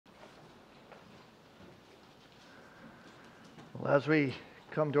Well, as we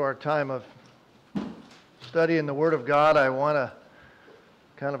come to our time of studying the Word of God, I want to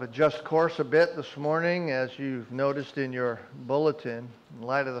kind of adjust course a bit this morning, as you've noticed in your bulletin, in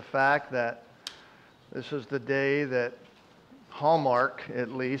light of the fact that this is the day that Hallmark,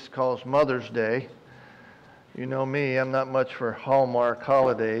 at least, calls Mother's Day. You know me, I'm not much for Hallmark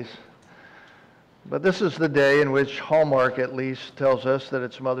holidays. But this is the day in which Hallmark, at least, tells us that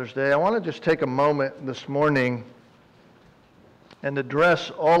it's Mother's Day. I want to just take a moment this morning and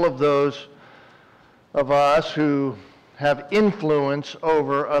address all of those of us who have influence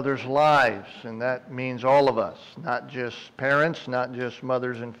over others' lives. And that means all of us, not just parents, not just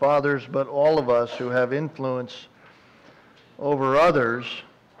mothers and fathers, but all of us who have influence over others.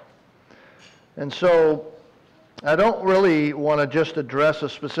 And so I don't really want to just address a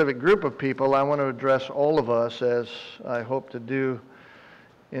specific group of people. I want to address all of us, as I hope to do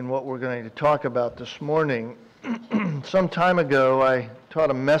in what we're going to talk about this morning. Some time ago, I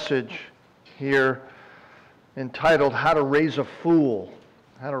taught a message here entitled How to Raise a Fool.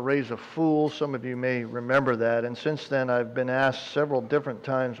 How to Raise a Fool. Some of you may remember that. And since then, I've been asked several different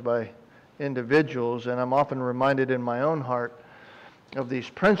times by individuals, and I'm often reminded in my own heart of these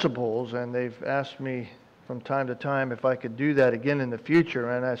principles, and they've asked me from time to time if I could do that again in the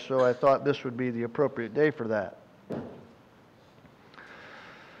future, and so I thought this would be the appropriate day for that.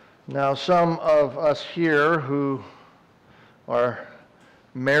 Now, some of us here who are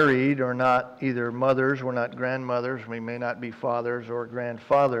married are not either mothers, we're not grandmothers, we may not be fathers or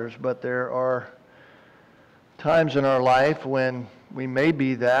grandfathers, but there are times in our life when we may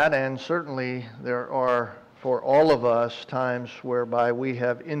be that, and certainly there are, for all of us, times whereby we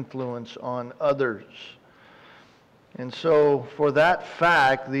have influence on others. And so, for that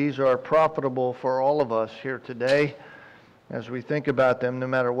fact, these are profitable for all of us here today as we think about them, no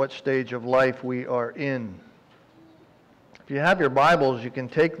matter what stage of life we are in. If you have your Bibles, you can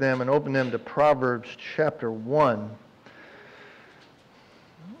take them and open them to Proverbs chapter 1.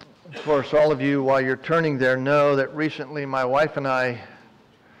 Of course, all of you, while you're turning there, know that recently my wife and I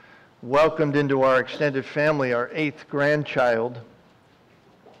welcomed into our extended family our 8th grandchild.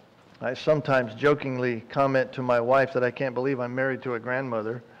 I sometimes jokingly comment to my wife that I can't believe I'm married to a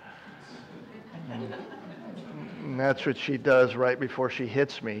grandmother. And that's what she does right before she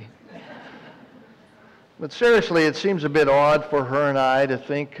hits me. But seriously, it seems a bit odd for her and I to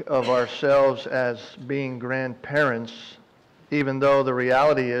think of ourselves as being grandparents, even though the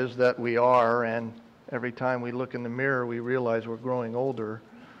reality is that we are, and every time we look in the mirror, we realize we're growing older.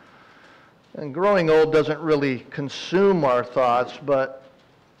 And growing old doesn't really consume our thoughts, but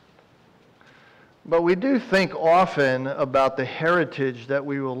we do think often about the heritage that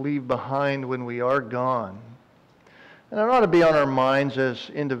we will leave behind when we are gone. And it ought to be on our minds as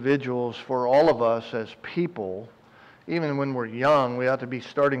individuals, for all of us as people. Even when we're young, we ought to be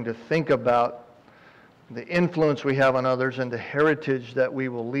starting to think about the influence we have on others and the heritage that we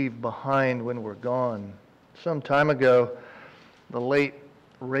will leave behind when we're gone. Some time ago, the late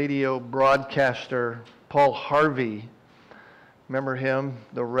radio broadcaster Paul Harvey, remember him?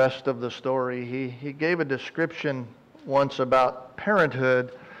 The rest of the story. He gave a description once about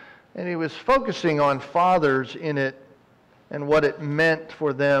parenthood, and he was focusing on fathers in it and what it meant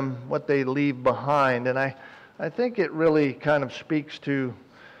for them, what they leave behind. And I think it really kind of speaks to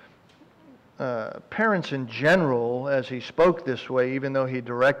parents in general as he spoke this way, even though he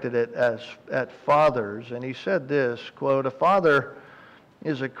directed it at fathers. And he said this, quote, "A father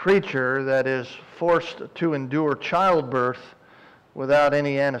is a creature that is forced to endure childbirth without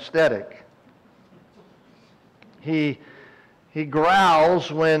any anesthetic. He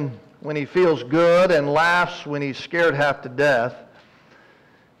growls when he feels good and laughs when he's scared half to death.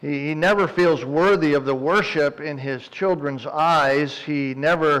 He never feels worthy of the worship in his children's eyes. He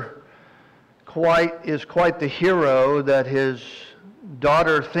never is quite the hero that his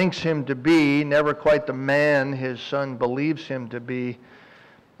daughter thinks him to be, never quite the man his son believes him to be.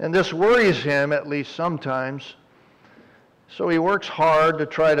 And this worries him, at least sometimes. So he works hard to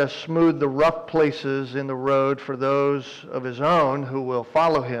try to smooth the rough places in the road for those of his own who will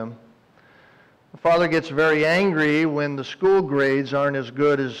follow him. The father gets very angry when the school grades aren't as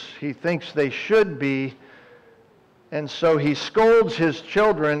good as he thinks they should be, and so he scolds his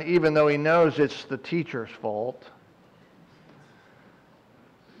children even though he knows it's the teacher's fault.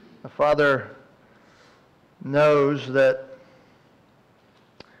 The father knows that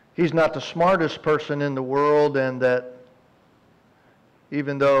he's not the smartest person in the world, and that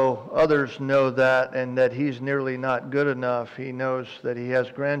even though others know that and that he's nearly not good enough, he knows that he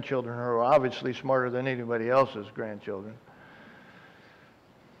has grandchildren who are obviously smarter than anybody else's grandchildren.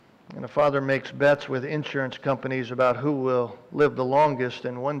 And a father makes bets with insurance companies about who will live the longest,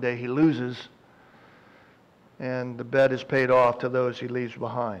 and one day he loses, and the bet is paid off to those he leaves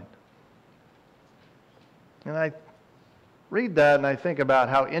behind. And I read that and I think about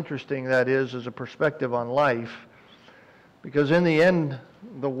how interesting that is as a perspective on life, because in the end,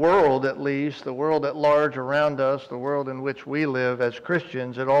 the world at least, the world at large around us, the world in which we live as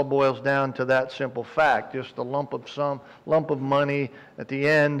Christians, it all boils down to that simple fact, just a lump of money at the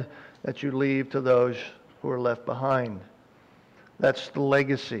end that you leave to those who are left behind. That's the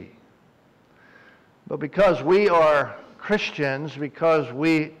legacy. But because we are Christians, because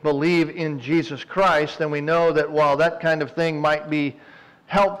we believe in Jesus Christ, then we know that while that kind of thing might be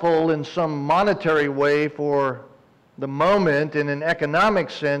helpful in some monetary way for the moment, in an economic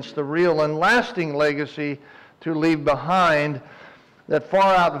sense, the real and lasting legacy to leave behind that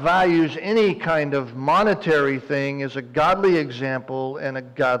far outvalues any kind of monetary thing is a godly example and a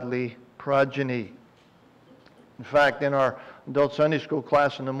godly progeny. In fact, in our adult Sunday school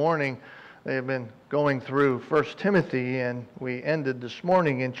class in the morning, they have been going through 1 Timothy, and we ended this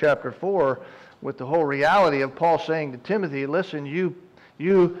morning in chapter 4 with the whole reality of Paul saying to Timothy, listen,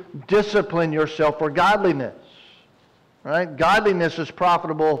 you discipline yourself for godliness. Right? Godliness is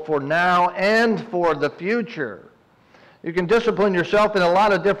profitable for now and for the future. You can discipline yourself in a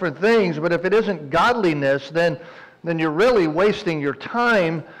lot of different things, but if it isn't godliness, then you're really wasting your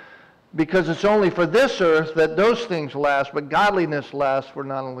time, because it's only for this earth that those things last, but godliness lasts for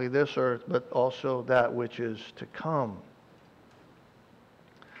not only this earth, but also that which is to come.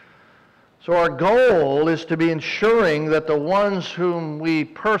 So our goal is to be ensuring that the ones whom we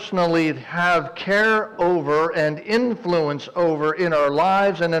personally have care over and influence over in our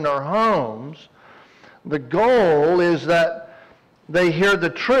lives and in our homes, the goal is that they hear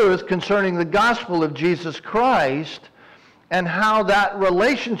the truth concerning the gospel of Jesus Christ and how that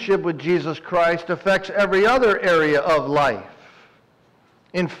relationship with Jesus Christ affects every other area of life.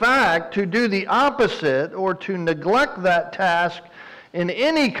 In fact, to do the opposite or to neglect that task in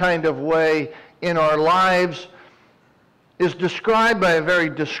any kind of way in our lives is described by a very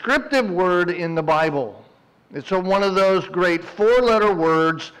descriptive word in the Bible. It's one of those great four-letter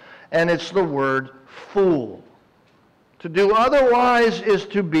words, and it's the word fool. To do otherwise is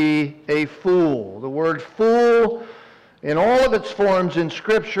to be a fool. The word fool, in all of its forms in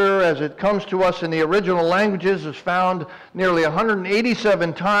Scripture, as it comes to us in the original languages, is found nearly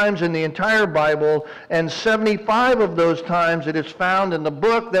 187 times in the entire Bible, and 75 of those times it is found in the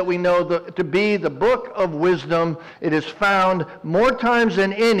book that we know to be the book of wisdom. It is found more times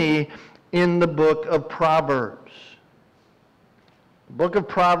than any in the book of Proverbs. The book of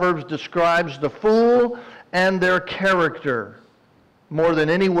Proverbs describes the fool and their character more than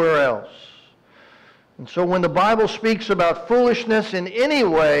anywhere else. And so when the Bible speaks about foolishness in any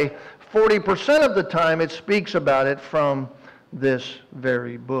way, 40% of the time it speaks about it from this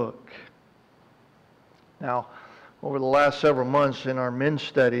very book. Now, over the last several months in our men's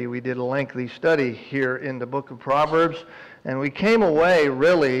study, we did a lengthy study here in the book of Proverbs, and we came away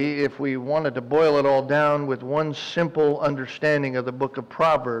really, if we wanted to boil it all down, with one simple understanding of the book of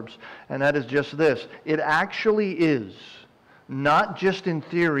Proverbs, and that is just this. It actually is, not just in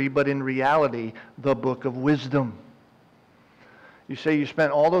theory, but in reality, the book of wisdom. You say you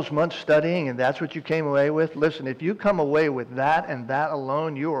spent all those months studying and that's what you came away with? Listen, if you come away with that and that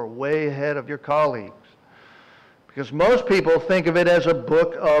alone, you are way ahead of your colleagues. Because most people think of it as a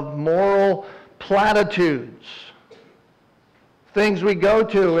book of moral platitudes. Things we go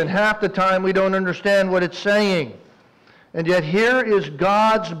to, and half the time we don't understand what it's saying. And yet here is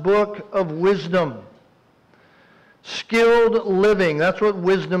God's book of wisdom. Skilled living. That's what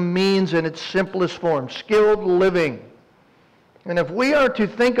wisdom means in its simplest form. Skilled living. And if we are to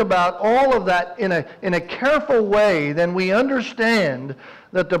think about all of that in a careful way, then we understand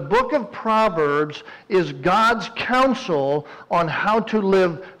that the book of Proverbs is God's counsel on how to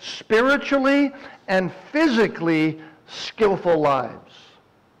live spiritually and physically skillful lives.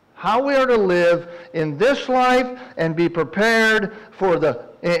 How we are to live in this life and be prepared for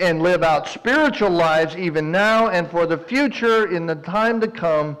and live out spiritual lives even now and for the future in the time to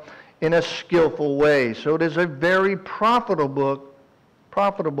come in a skillful way. So it is a very profitable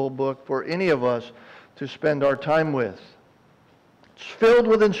book for any of us to spend our time with. It's filled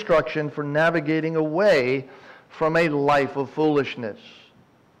with instruction for navigating away from a life of foolishness.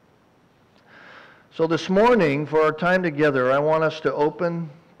 So this morning, for our time together, I want us to open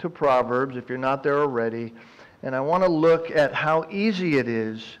to Proverbs, if you're not there already, and I want to look at how easy it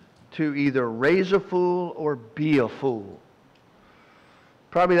is to either raise a fool or be a fool.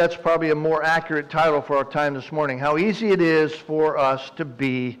 That's probably a more accurate title for our time this morning. How easy it is for us to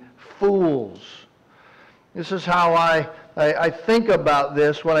be fools. This is how I think about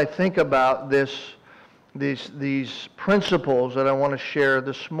this when I think about these principles that I want to share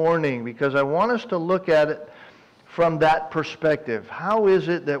this morning, because I want us to look at it from that perspective. How is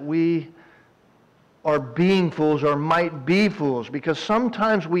it that we are being fools or might be fools? Because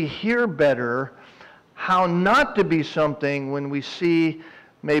sometimes we hear better how not to be something when we see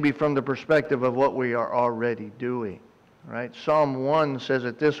maybe from the perspective of what we are already doing. Right? Psalm 1 says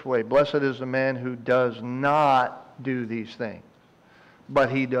it this way: blessed is the man who does not do these things,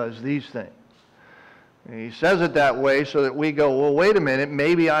 but he does these things. And he says it that way so that we go, well, wait a minute,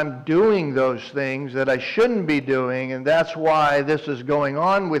 maybe I'm doing those things that I shouldn't be doing, and that's why this is going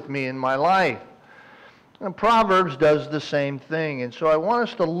on with me in my life. And Proverbs does the same thing. And so I want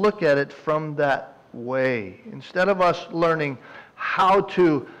us to look at it from that way. Instead of us learning how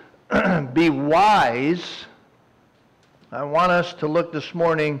to be wise, I want us to look this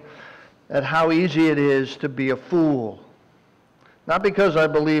morning at how easy it is to be a fool. Not because I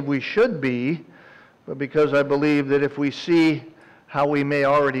believe we should be, but because I believe that if we see how we may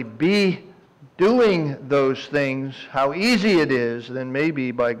already be doing those things, how easy it is, then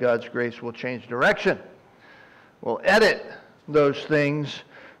maybe by God's grace we'll change direction. We'll edit those things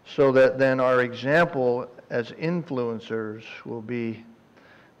so that then our example as influencers will be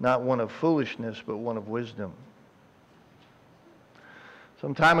not one of foolishness, but one of wisdom.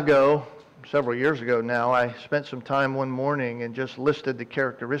 Some time ago, several years ago now, I spent some time one morning and just listed the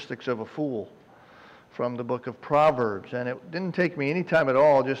characteristics of a fool from the book of Proverbs. And it didn't take me any time at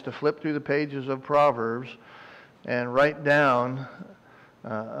all just to flip through the pages of Proverbs and write down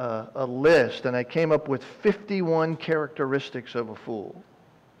a list. And I came up with 51 characteristics of a fool.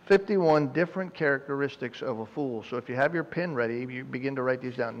 51 different characteristics of a fool. So if you have your pen ready, you begin to write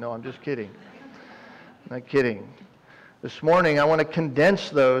these down. No, I'm just kidding. Not kidding. This morning, I want to condense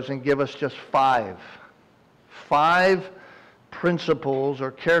those and give us just 5. 5 principles or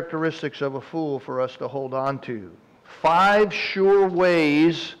characteristics of a fool for us to hold on to. 5 sure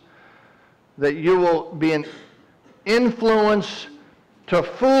ways that you will be an influence to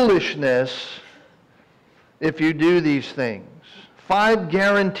foolishness if you do these things. 5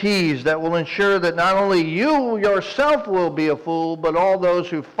 guarantees that will ensure that not only you yourself will be a fool, but all those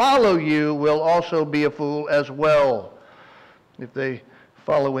who follow you will also be a fool as well, if they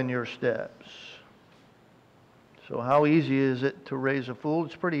follow in your steps. So how easy is it to raise a fool?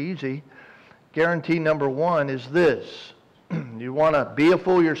 It's pretty easy. Guarantee number 1 is this. You want to be a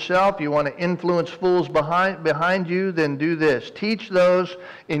fool yourself, you want to influence fools behind you, then do this. Teach those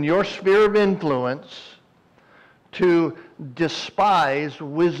in your sphere of influence to despise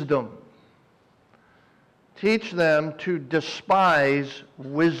wisdom. Teach them to despise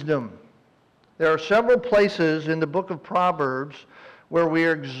wisdom. There are several places in the book of Proverbs where we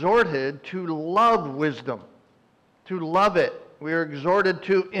are exhorted to love wisdom, to love it. We are exhorted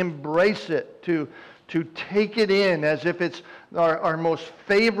to embrace it, to take it in as if it's our most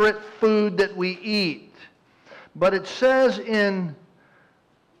favorite food that we eat. But it says in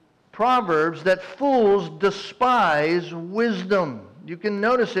Proverbs that fools despise wisdom. You can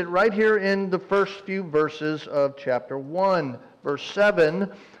notice it right here in the first few verses of chapter 1. Verse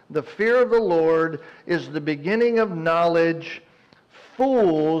 7, the fear of the Lord is the beginning of knowledge.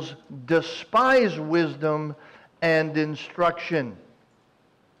 Fools despise wisdom and instruction.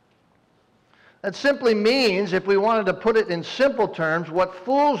 That simply means, if we wanted to put it in simple terms, what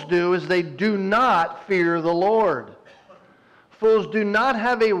fools do is they do not fear the Lord. Fools do not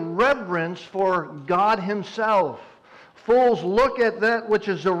have a reverence for God himself. Fools look at that which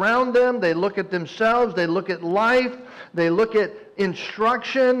is around them, they look at themselves, they look at life, they look at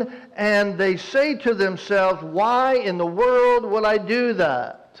instruction, and they say to themselves, why in the world would I do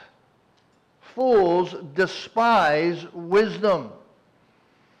that? Fools despise wisdom.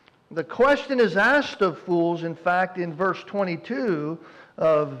 The question is asked of fools, in fact, in verse 22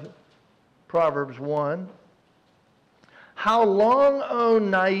 of Proverbs 1. How long, O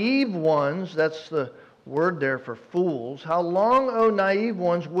naive ones, that's the word there for fools, how long, O naive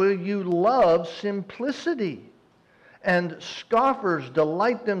ones, will you love simplicity? And scoffers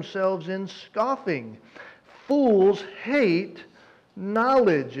delight themselves in scoffing. Fools hate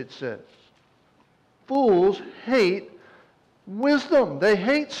knowledge, it says. Fools hate wisdom. They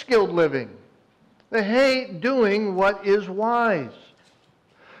hate skilled living. They hate doing what is wise.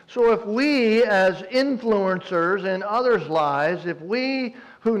 So if we as influencers in others' lives, if we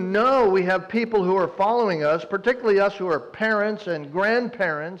who know we have people who are following us, particularly us who are parents and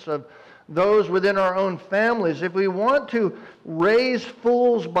grandparents of those within our own families, if we want to raise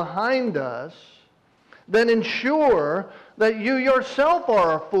fools behind us, then ensure that you yourself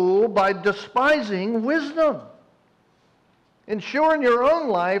are a fool by despising wisdom. Ensure in your own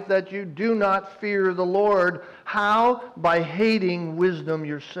life that you do not fear the Lord. How? By hating wisdom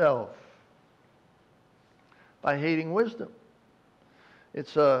yourself. By hating wisdom.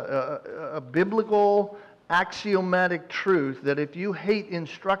 It's a biblical axiomatic truth that if you hate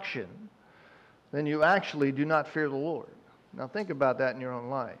instruction, then you actually do not fear the Lord. Now think about that in your own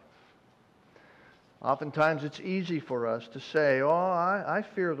life. Oftentimes it's easy for us to say, oh, I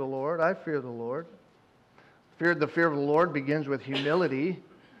fear the Lord, I fear the Lord. The fear of the Lord begins with humility,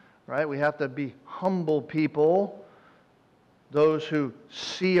 right? We have to be humble people, those who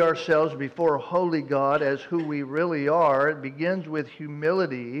see ourselves before a holy God as who we really are. It begins with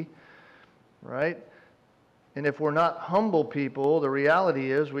humility, right? And if we're not humble people, the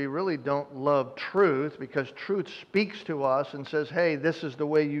reality is we really don't love truth, because truth speaks to us and says, hey, this is the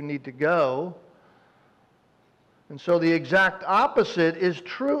way you need to go. And so the exact opposite is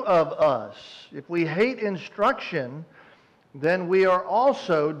true of us. If we hate instruction, then we are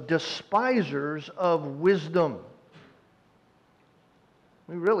also despisers of wisdom.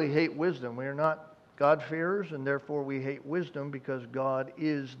 We really hate wisdom. We are not God-fearers, and therefore we hate wisdom because God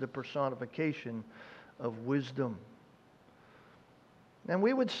is the personification of wisdom. And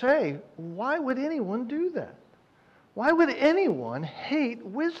we would say, why would anyone do that? Why would anyone hate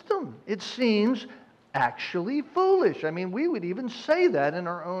wisdom? It seems actually foolish. I mean, we would even say that in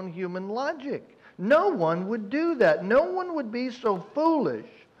our own human logic. No one would do that. No one would be so foolish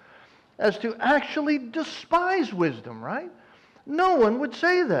as to actually despise wisdom, right? No one would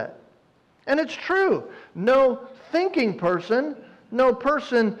say that. And it's true. No thinking person, no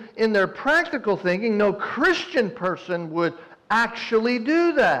person in their practical thinking, no Christian person would actually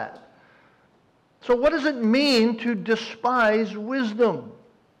do that. So what does it mean to despise wisdom?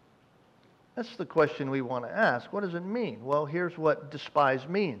 That's the question we want to ask. What does it mean? Well, here's what despise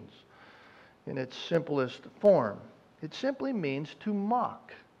means in its simplest form. It simply means to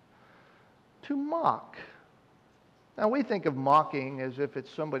mock. To mock. Now, we think of mocking as if it's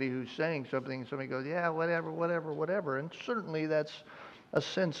somebody who's saying something and somebody goes, yeah, whatever. And certainly that's a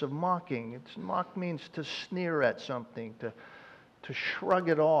sense of mocking. Mock means to sneer at something, to shrug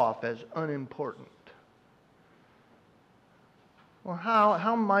it off as unimportant. Well,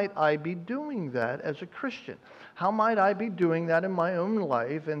 how might I be doing that as a Christian? How might I be doing that in my own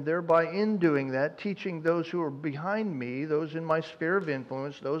life, and thereby in doing that, teaching those who are behind me, those in my sphere of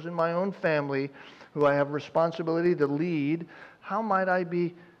influence, those in my own family who I have responsibility to lead? How might I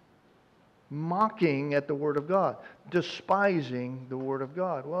be mocking at the Word of God, despising the Word of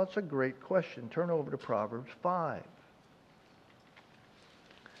God? Well, it's a great question. Turn over to Proverbs 5.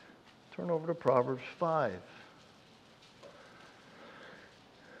 Turn over to Proverbs 5.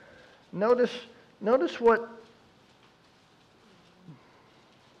 Notice what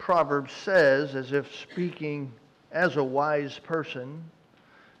Proverbs says, as if speaking as a wise person,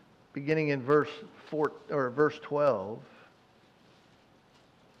 beginning in verse 12.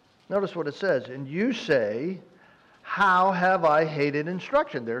 Notice what it says. And you say, how have I hated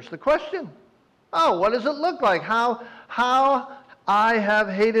instruction? There's the question. Oh, what does it look like? How I have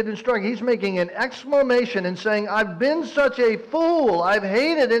hated instruction. He's making an exclamation and saying, I've been such a fool. I've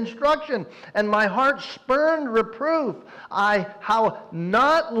hated instruction, and my heart spurned reproof. How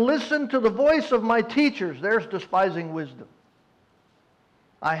not listened to the voice of my teachers. There's despising wisdom.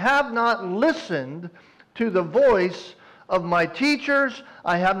 I have not listened to the voice of my teachers.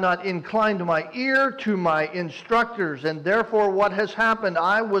 I have not inclined my ear to my instructors. And therefore what has happened?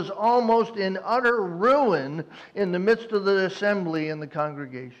 I was almost in utter ruin in the midst of the assembly and the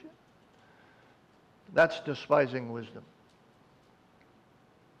congregation. That's despising wisdom.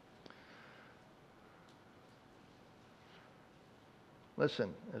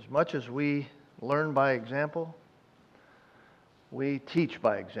 Listen, as much as we learn by example, we teach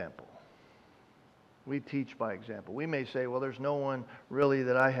by example. We teach by example. We may say, well, there's no one really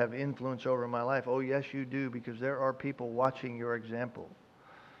that I have influence over in my life. Oh, yes, you do, because there are people watching your example.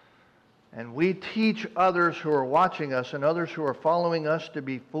 And we teach others who are watching us and others who are following us to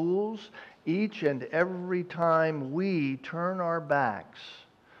be fools each and every time we turn our backs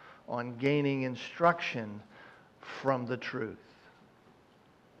on gaining instruction from the truth.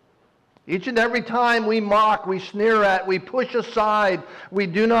 Each and every time we mock, we sneer at, we push aside, we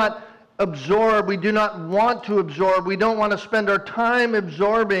do not absorb, we do not want to absorb, we don't want to spend our time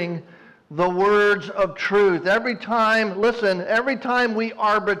absorbing the words of truth. Every time we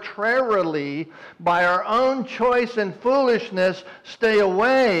arbitrarily, by our own choice and foolishness, stay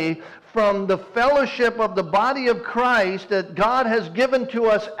away from the fellowship of the body of Christ that God has given to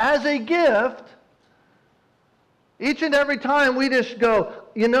us as a gift, each and every time we just go,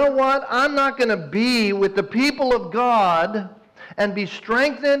 you know what? I'm not going to be with the people of God and be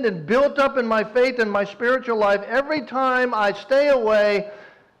strengthened and built up in my faith and my spiritual life. Every time I stay away,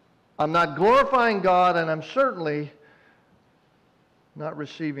 I'm not glorifying God, and I'm certainly not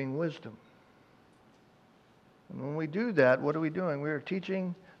receiving wisdom. And when we do that, what are we doing? We are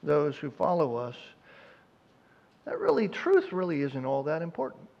teaching those who follow us that truth really isn't all that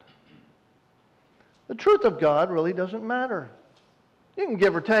important. The truth of God really doesn't matter. You can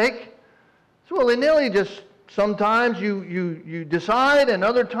give or take. It's willy-nilly. Just sometimes you decide, and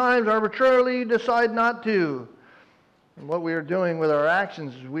other times arbitrarily you decide not to. And what we are doing with our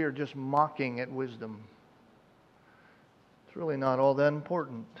actions is we are just mocking at wisdom. It's really not all that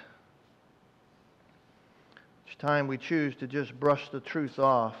important. Each time we choose to just brush the truth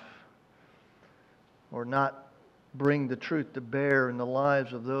off or not bring the truth to bear in the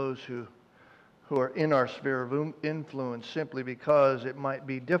lives of those who are in our sphere of influence simply because it might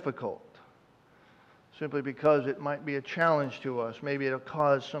be difficult, simply because it might be a challenge to us. Maybe it'll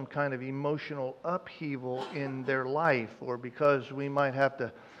cause some kind of emotional upheaval in their life, or because we might have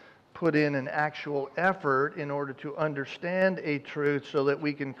to put in an actual effort in order to understand a truth so that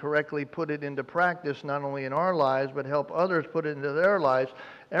we can correctly put it into practice, not only in our lives, but help others put it into their lives.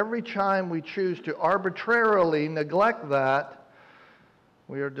 Every time we choose to arbitrarily neglect that,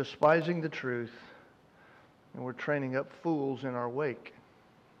 we are despising the truth, and we're training up fools in our wake.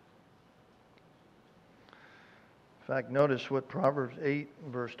 In fact, notice what Proverbs 8,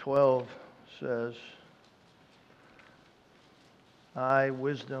 verse 12 says. I,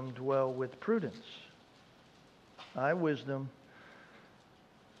 wisdom, dwell with prudence. I, wisdom,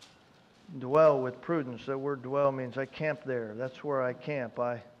 dwell with prudence. That word dwell means I camp there. That's where I camp.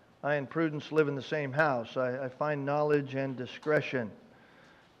 I and prudence live in the same house. I find knowledge and discretion.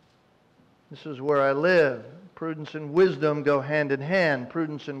 This is where I live. Prudence and wisdom go hand in hand.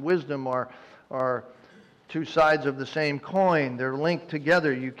 Prudence and wisdom are two sides of the same coin. They're linked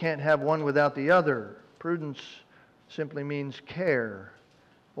together. You can't have one without the other. Prudence simply means care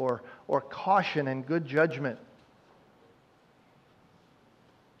or caution and good judgment.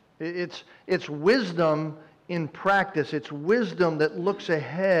 It's wisdom in practice. It's wisdom that looks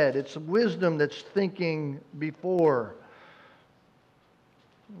ahead. It's wisdom that's thinking before.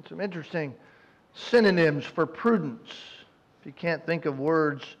 Some interesting synonyms for prudence. If you can't think of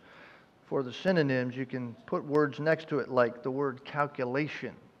words for the synonyms, you can put words next to it like the word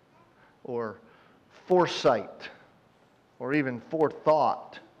calculation or foresight or even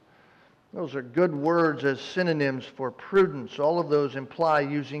forethought. Those are good words as synonyms for prudence. All of those imply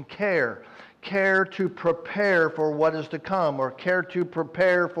using care. Care to prepare for what is to come, or care to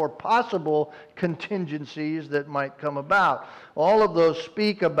prepare for possible contingencies that might come about. All of those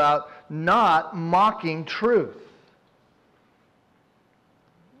speak about not mocking truth.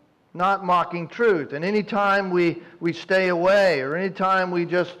 Not mocking truth. And any time we stay away, or any time we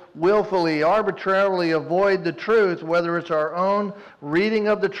just willfully, arbitrarily avoid the truth, whether it's our own reading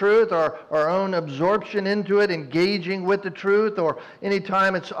of the truth, or our own absorption into it, engaging with the truth, or any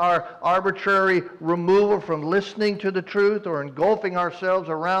time it's our arbitrary removal from listening to the truth, or engulfing ourselves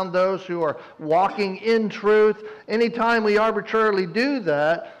around those who are walking in truth, any time we arbitrarily do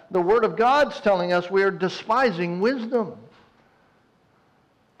that, the Word of God's telling us we are despising wisdom.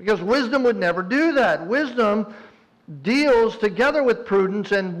 Because wisdom would never do that. Wisdom deals together with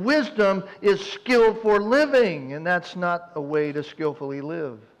prudence, and wisdom is skill for living, and that's not a way to skillfully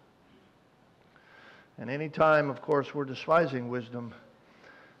live. And any time, of course, we're despising wisdom,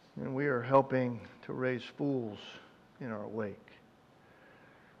 then we are helping to raise fools in our wake.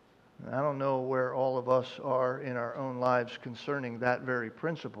 And I don't know where all of us are in our own lives concerning that very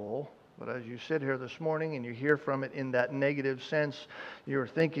principle. But as you sit here this morning and you hear from it in that negative sense, you're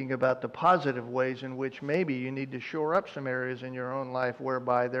thinking about the positive ways in which maybe you need to shore up some areas in your own life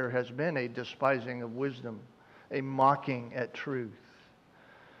whereby there has been a despising of wisdom, a mocking at truth.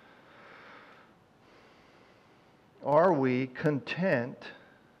 Are we content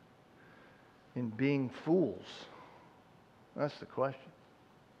in being fools? That's the question.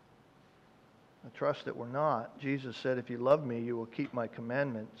 I trust that we're not. Jesus said, if you love me, you will keep my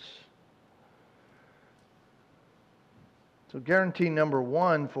commandments. So guarantee number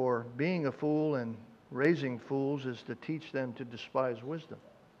one for being a fool and raising fools is to teach them to despise wisdom.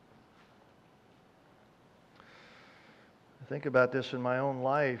 I think about this in my own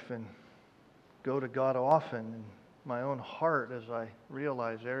life, and go to God often in my own heart as I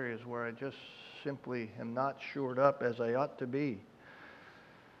realize areas where I just simply am not shored up as I ought to be.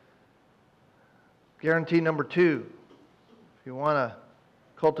 Guarantee number 2, if you want to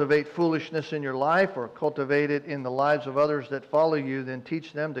cultivate foolishness in your life or cultivate it in the lives of others that follow you, then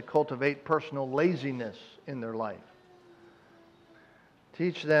teach them to cultivate personal laziness in their life.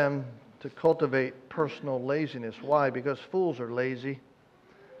 Teach them to cultivate personal laziness. Why? Because fools are lazy.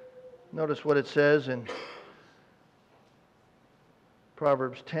 Notice what it says in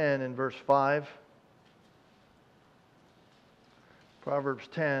Proverbs 10 and verse 5. Proverbs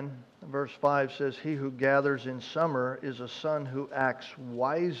 10, verse 5 says, "He who gathers in summer is a son who acts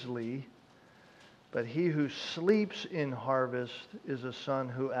wisely, but he who sleeps in harvest is a son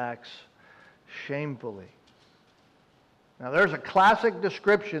who acts shamefully." Now there's a classic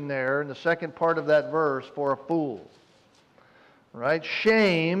description there in the second part of that verse for a fool. Right?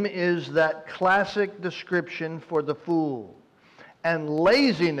 Shame is that classic description for the fool. And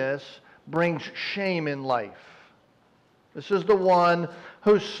laziness brings shame in life. This is the one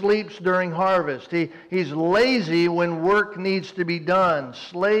who sleeps during harvest. He's lazy when work needs to be done.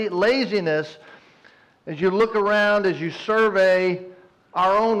 Laziness, as you look around, as you survey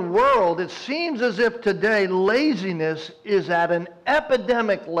our own world, it seems as if today laziness is at an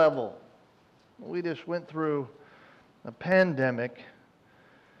epidemic level. We just went through a pandemic,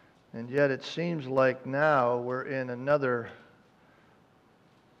 and yet it seems like now we're in another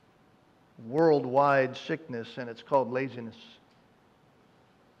worldwide sickness, and it's called laziness.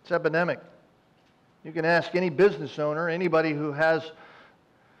 It's epidemic. You can ask any business owner, anybody who has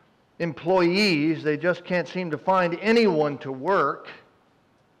employees, they just can't seem to find anyone to work,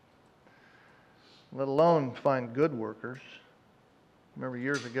 let alone find good workers. I remember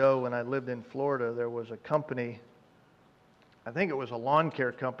years ago when I lived in Florida, there was a company, I think it was a lawn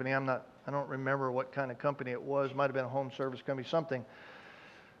care company, I don't remember what kind of company it was, might have been a home service company, something.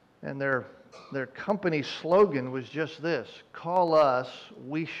 And their company slogan was just this: "Call us,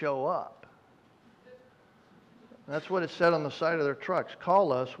 we show up." That's what it said on the side of their trucks.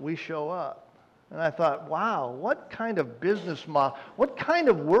 "Call us, we show up." And I thought, wow, what kind of business model, what kind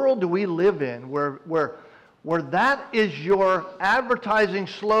of world do we live in where that is your advertising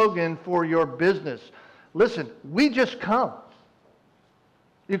slogan for your business? Listen, we just come.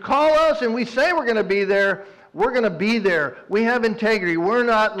 You call us and we say we're going to be there. We're going to be there. We have integrity. We're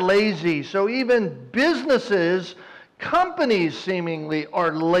not lazy. So even businesses, companies seemingly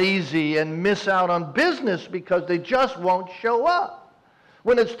are lazy and miss out on business because they just won't show up.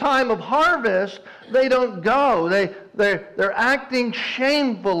 When it's time of harvest, they don't go. They're acting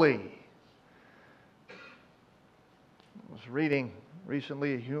shamefully. I was reading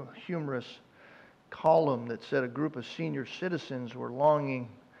recently a humorous column that said a group of senior citizens were lounging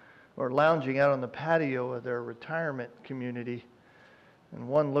out on the patio of their retirement community, and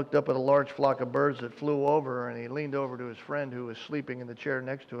one looked up at a large flock of birds that flew over, and he leaned over to his friend who was sleeping in the chair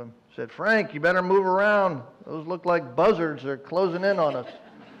next to him, said, "Frank, you better move around. Those look like buzzards. They're closing in on us."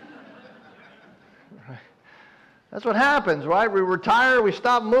 That's what happens, right? We retire, we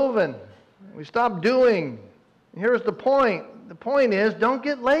stop moving, we stop doing. And here's the point. The point is, don't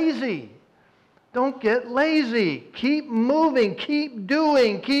get lazy. Don't get lazy. Keep moving, keep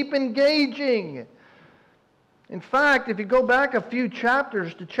doing, keep engaging. In fact, if you go back a few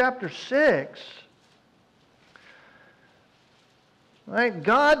chapters to chapter 6, right,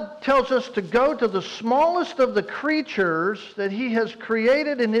 God tells us to go to the smallest of the creatures that He has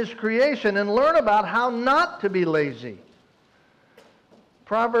created in His creation and learn about how not to be lazy.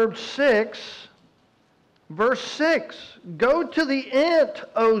 Proverbs 6, verse 6, "Go to the ant,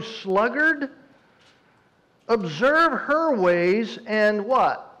 O sluggard. Observe her ways and"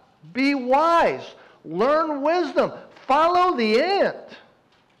 what? "Be wise." Learn wisdom. Follow the ant.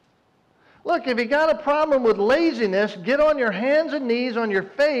 Look, if you got a problem with laziness, get on your hands and knees on your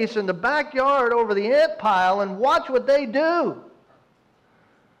face in the backyard over the ant pile and watch what they do.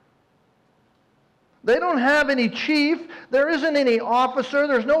 They don't have any chief. There isn't any officer.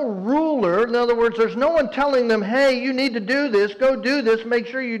 There's no ruler. In other words, there's no one telling them, "Hey, you need to do this. Go do this. Make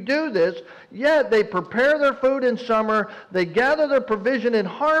sure you do this." Yet they prepare their food in summer. They gather their provision in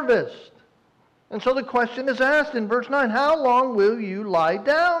harvest. And so the question is asked in verse 9, "How long will you lie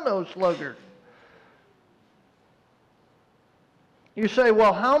down, O sluggard?" You say,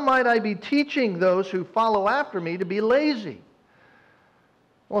 "Well, how might I be teaching those who follow after me to be lazy?"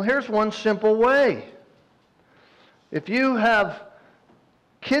 Well, here's one simple way. If you have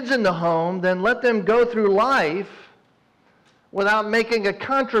kids in the home, then let them go through life without making a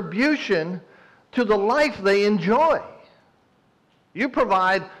contribution to the life they enjoy. You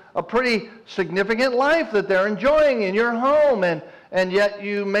provide a pretty significant life that they're enjoying in your home, and yet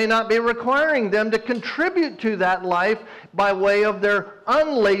you may not be requiring them to contribute to that life by way of their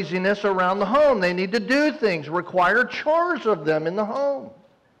unlaziness around the home. They need to do things, require chores of them in the home.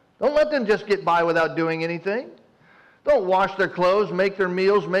 Don't let them just get by without doing anything. Don't wash their clothes, make their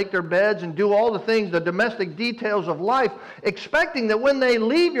meals, make their beds, and do all the things, the domestic details of life, expecting that when they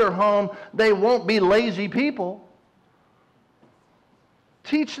leave your home, they won't be lazy people.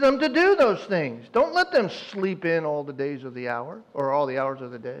 Teach them to do those things. Don't let them sleep in all the days of the hour, or all the hours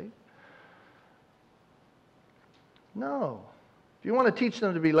of the day. No. If you want to teach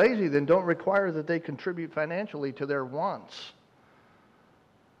them to be lazy, then don't require that they contribute financially to their wants.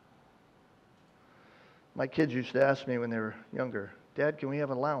 My kids used to ask me when they were younger, "Dad, can we have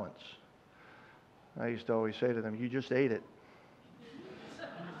allowance?" I used to always say to them, "You just ate it.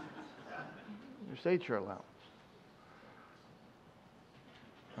 You just ate your allowance."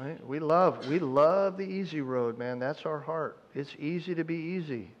 Right? We love the easy road, man. That's our heart. It's easy to be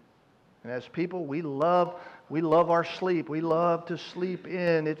easy. And as people, we love our sleep. We love to sleep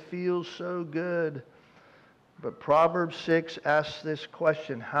in. It feels so good. But Proverbs 6 asks this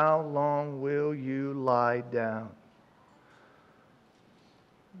question: how long will you lie down?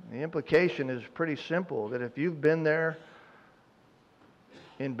 The implication is pretty simple, that if you've been there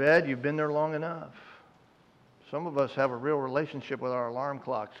in bed, you've been there long enough. Some of us have a real relationship with our alarm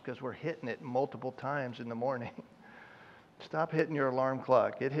clocks because we're hitting it multiple times in the morning. Stop hitting your alarm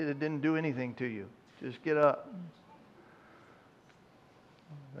clock. It didn't do anything to you. Just get up.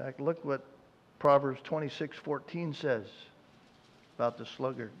 In fact, look what Proverbs 26:14 says about the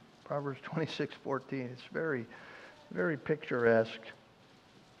sluggard. Proverbs 26:14. It's very, very picturesque.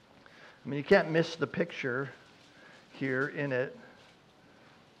 I mean, you can't miss the picture here in it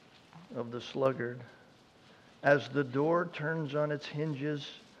of the sluggard. As the door turns on its hinges,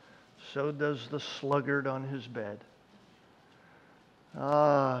 so does the sluggard on his bed.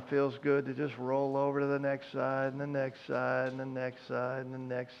 It feels good to just roll over to the next side, and the next side, and the next side, and the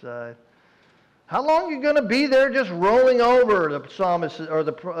next side. How long are you going to be there just rolling over? The psalmist or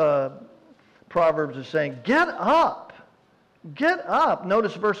the Proverbs is saying, get up. Get up.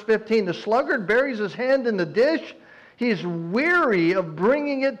 Notice verse 15. The sluggard buries his hand in the dish. He's weary of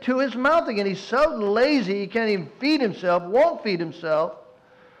bringing it to his mouth again. He's so lazy he can't even feed himself, won't feed himself.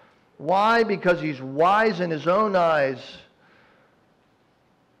 Why? Because he's wise in his own eyes.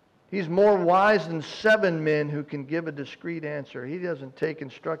 He's more wise than 7 men who can give a discreet answer. He doesn't take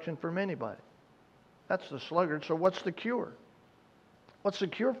instruction from anybody. That's the sluggard. So what's the cure? What's the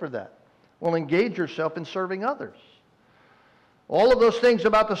cure for that? Well, engage yourself in serving others. All of those things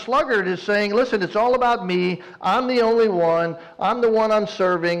about the sluggard is saying, listen, it's all about me. I'm the only one. I'm the one I'm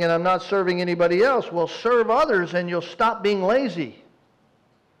serving, and I'm not serving anybody else. Well, serve others, and you'll stop being lazy,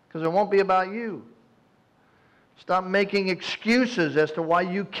 because it won't be about you. Stop making excuses as to why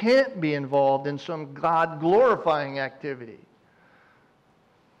you can't be involved in some God-glorifying activity.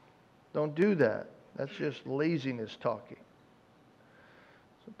 Don't do that. That's just laziness talking.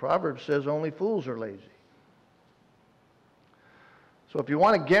 So Proverbs says only fools are lazy. So if you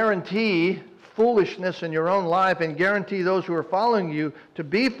want to guarantee foolishness in your own life and guarantee those who are following you to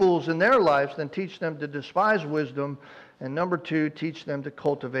be fools in their lives, then teach them to despise wisdom. And number 2, teach them to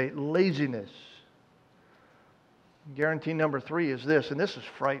cultivate laziness. Guarantee number 3 is this, and this is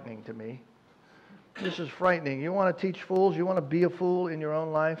frightening to me. This is frightening. You want to teach fools? You want to be a fool in your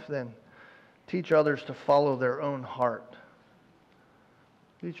own life? Then teach others to follow their own heart.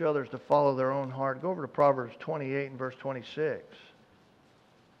 Teach others to follow their own heart. Go over to Proverbs 28 and verse 26.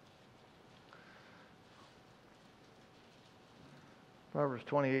 Proverbs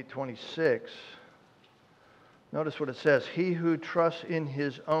 28:26. Notice what it says. He who trusts in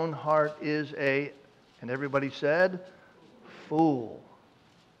his own heart is a, and everybody said, fool.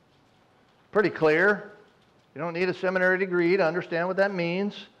 Pretty clear. You don't need a seminary degree to understand what that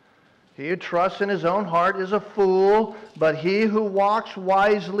means. He who trusts in his own heart is a fool, but he who walks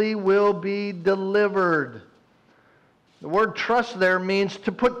wisely will be delivered. The word trust there means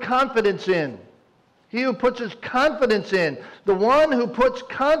to put confidence in. He who puts his confidence in. The one who puts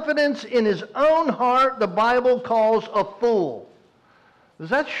confidence in his own heart, the Bible calls a fool. Does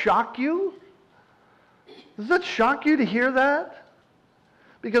that shock you? Does that shock you to hear that?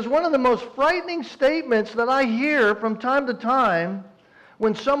 Because one of the most frightening statements that I hear from time to time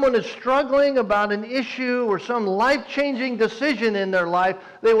when someone is struggling about an issue or some life-changing decision in their life,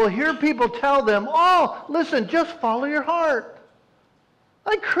 they will hear people tell them, oh, listen, just follow your heart.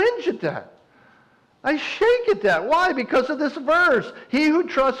 I cringe at that. I shake at that. Why? Because of this verse. He who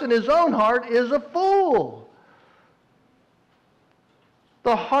trusts in his own heart is a fool.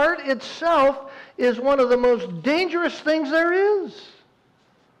 The heart itself is one of the most dangerous things there is.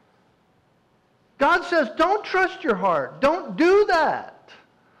 God says, don't trust your heart. Don't do that.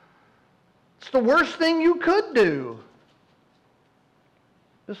 It's the worst thing you could do.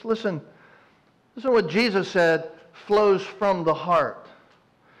 Just listen. Listen to what Jesus said flows from the heart.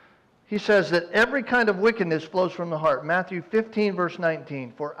 He says that every kind of wickedness flows from the heart. Matthew 15, verse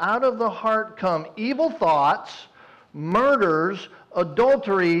 19. For out of the heart come evil thoughts, murders,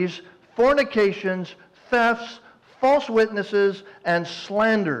 adulteries, fornications, thefts, false witnesses, and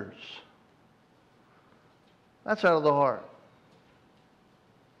slanders. That's out of the heart.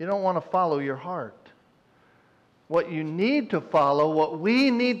 You don't want to follow your heart. What you need to follow, what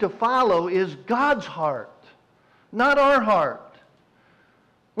we need to follow is God's heart, not our heart.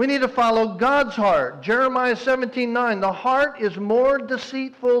 We need to follow God's heart. Jeremiah 17:9, the heart is more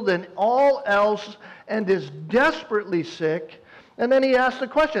deceitful than all else and is desperately sick. And then he asks the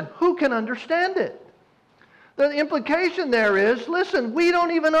question, who can understand it? The implication there is, listen, we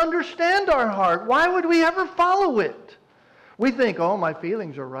don't even understand our heart. Why would we ever follow it? We think, oh, my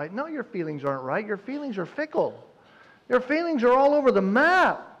feelings are right. No, your feelings aren't right. Your feelings are fickle. Your feelings are all over the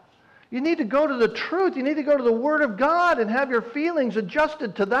map. You need to go to the truth. You need to go to the Word of God and have your feelings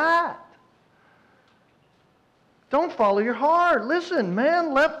adjusted to that. Don't follow your heart. Listen,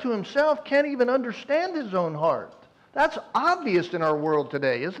 man left to himself can't even understand his own heart. That's obvious in our world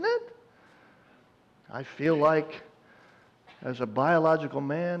today, isn't it? I feel like, as a biological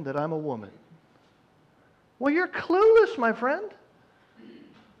man, that I'm a woman. Well, you're clueless, my friend.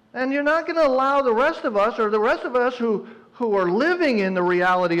 And you're not going to allow the rest of us, or the rest of us who are living in the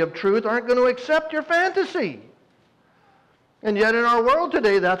reality of truth, aren't going to accept your fantasy. And yet in our world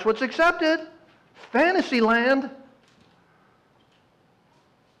today, that's what's accepted. Fantasy land.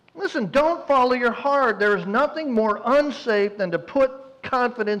 Listen, don't follow your heart. There is nothing more unsafe than to put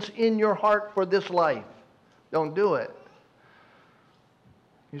confidence in your heart for this life. Don't do it.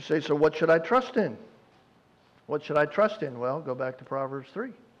 You say, so what should I trust in? What should I trust in? Well, go back to Proverbs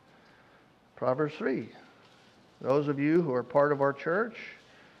 3. Proverbs 3. Those of you who are part of our church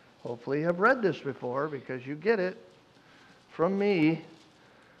hopefully have read this before because you get it from me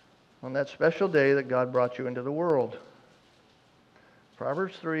on that special day that God brought you into the world.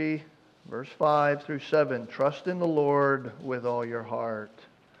 Proverbs 3, verse 5 through 7. Trust in the Lord with all your heart.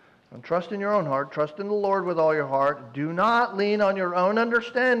 Don't trust in your own heart. Trust in the Lord with all your heart. Do not lean on your own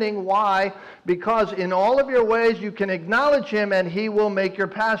understanding. Why? Because in all of your ways you can acknowledge Him and He will make your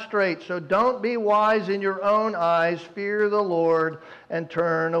path straight. So don't be wise in your own eyes. Fear the Lord and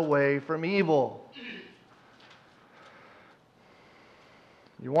turn away from evil.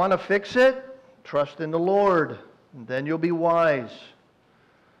 You want to fix it? Trust in the Lord. And then you'll be wise.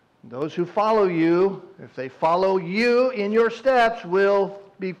 Those who follow you, if they follow you in your steps, will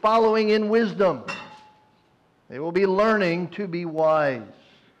be following in wisdom. They will be learning to be wise.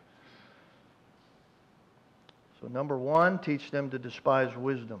 So number one, teach them to despise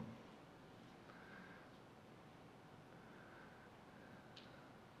wisdom.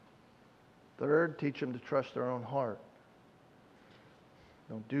 Third, teach them to trust their own heart.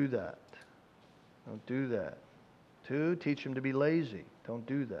 Don't do that. Don't do that. 2, teach them to be lazy. Don't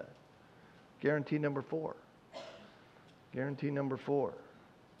do that. Guarantee number 4. Guarantee number 4.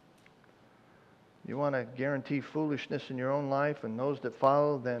 You want to guarantee foolishness in your own life and those that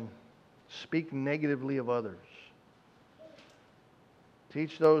follow, then speak negatively of others.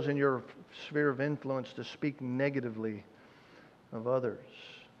 Teach those in your sphere of influence to speak negatively of others.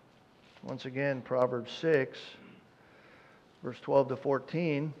 Once again, Proverbs 6, verse 12 to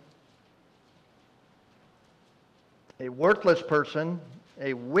 14. A worthless person,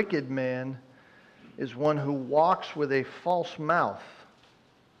 a wicked man, is one who walks with a false mouth,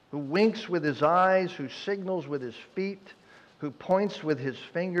 who winks with his eyes, who signals with his feet, who points with his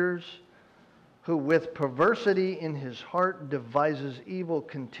fingers, who with perversity in his heart devises evil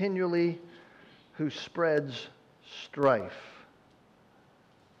continually, who spreads strife.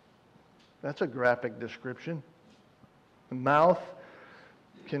 That's a graphic description. The mouth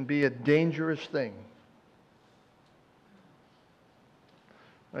can be a dangerous thing.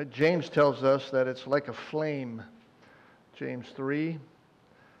 Right? James tells us that it's like a flame. James 3.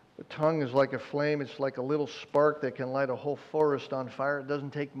 The tongue is like a flame. It's like a little spark that can light a whole forest on fire. It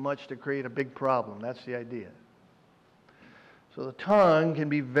doesn't take much to create a big problem. That's the idea. So the tongue can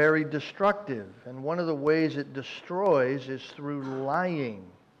be very destructive. And one of the ways it destroys is through lying.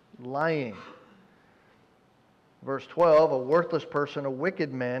 Lying. Verse 12, a worthless person, a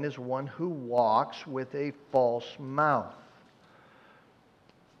wicked man, is one who walks with a false mouth.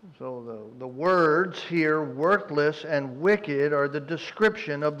 So the words here, worthless and wicked, are the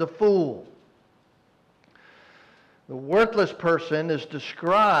description of the fool. The worthless person is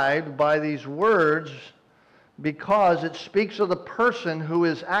described by these words because it speaks of the person who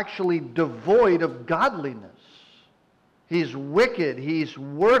is actually devoid of godliness. He's wicked. He's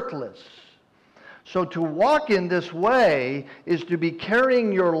worthless. So to walk in this way is to be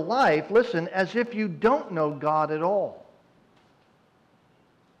carrying your life, listen, as if you don't know God at all.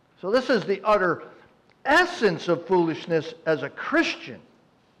 So this is the utter essence of foolishness as a Christian.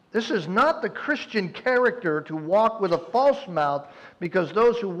 This is not the Christian character to walk with a false mouth, because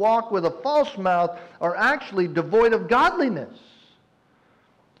those who walk with a false mouth are actually devoid of godliness.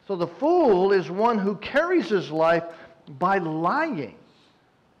 So the fool is one who carries his life by lying.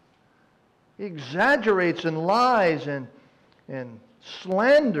 He exaggerates and lies and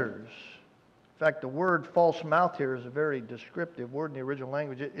slanders. In fact, the word false mouth here is a very descriptive word in the original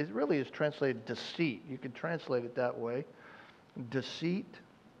language. It really is translated deceit. You could translate it that way. Deceit.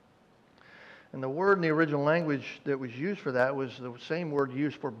 And the word in the original language that was used for that was the same word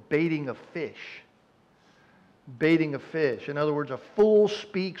used for baiting a fish. Baiting a fish. In other words, a fool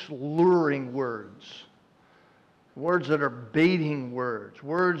speaks luring words. Words that are baiting words.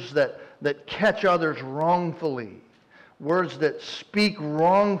 Words that catch others wrongfully. Words that speak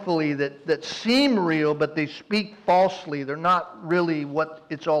wrongfully, that seem real, but they speak falsely. They're not really what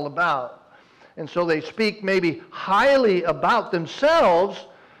it's all about. And so they speak maybe highly about themselves,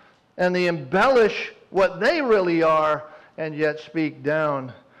 and they embellish what they really are, and yet speak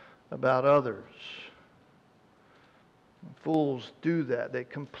down about others. Fools do that. They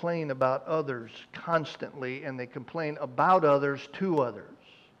complain about others constantly, and they complain about others to others.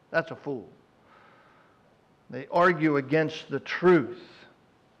 That's a fool. They argue against the truth.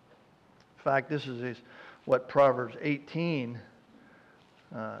 In fact, this is what Proverbs 18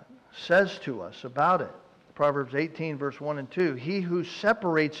 says to us about it. Proverbs 18, verse 1 and 2. He who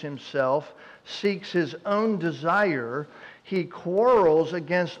separates himself seeks his own desire. He quarrels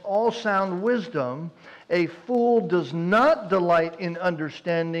against all sound wisdom. A fool does not delight in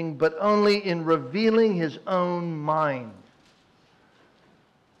understanding, but only in revealing his own mind.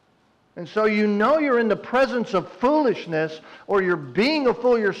 And so you know you're in the presence of foolishness, or you're being a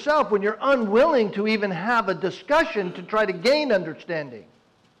fool yourself when you're unwilling to even have a discussion to try to gain understanding.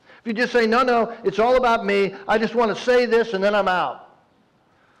 If you just say, no, it's all about me, I just want to say this and then I'm out.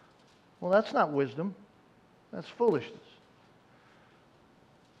 Well, that's not wisdom. That's foolishness.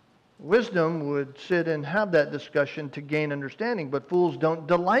 Wisdom would sit and have that discussion to gain understanding, but fools don't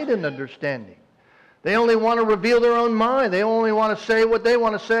delight in understanding. They only want to reveal their own mind. They only want to say what they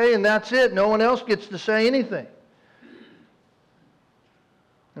want to say, and that's it. No one else gets to say anything.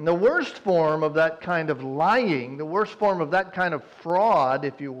 And the worst form of that kind of lying, the worst form of that kind of fraud,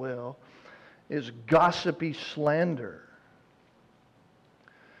 if you will, is gossipy slander.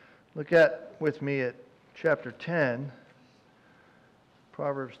 Look with me at chapter 10,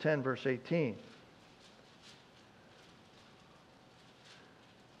 Proverbs 10, verse 18.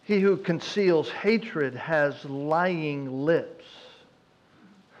 He who conceals hatred has lying lips.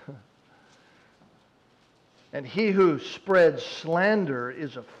 And he who spreads slander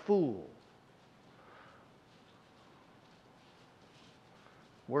is a fool.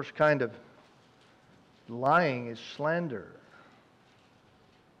 Worst kind of lying is slander.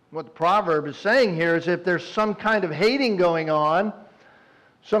 What the proverb is saying here is if there's some kind of hating going on,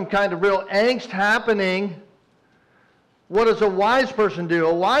 some kind of real angst happening, what does a wise person do?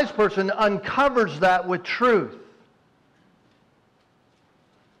 A wise person uncovers that with truth.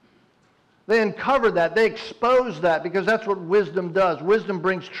 They uncover that. They expose that, because that's what wisdom does. Wisdom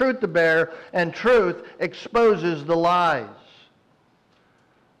brings truth to bear, and truth exposes the lies.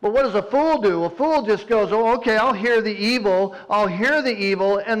 But what does a fool do? A fool just goes, oh, okay, I'll hear the evil,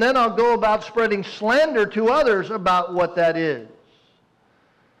 and then I'll go about spreading slander to others about what that is.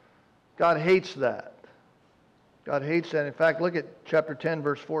 God hates that. God hates that. In fact, look at chapter 10,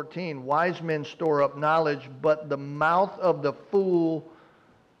 verse 14. Wise men store up knowledge, but the mouth of the fool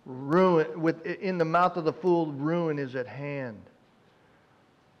in the mouth of the fool ruin is at hand.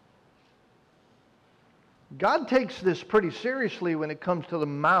 God takes this pretty seriously when it comes to the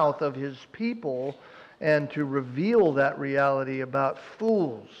mouth of his people and to reveal that reality about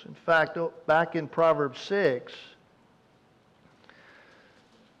fools. In fact, back in Proverbs 6,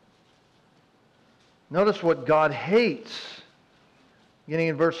 notice what God hates. Beginning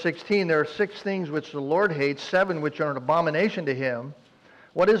in verse 16, there are 6 things which the Lord hates, 7 which are an abomination to him.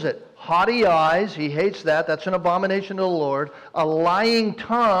 What is it? Haughty eyes, he hates that. That's an abomination to the Lord. A lying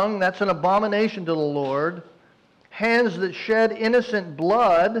tongue, that's an abomination to the Lord. hands that shed innocent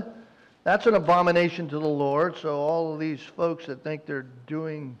blood, that's an abomination to the Lord. So all of these folks that think they're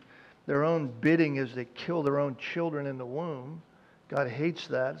doing their own bidding as they kill their own children in the womb, God hates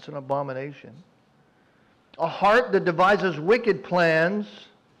that. It's an abomination. A heart that devises wicked plans,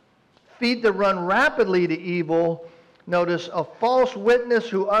 feet that run rapidly to evil. Notice, a false witness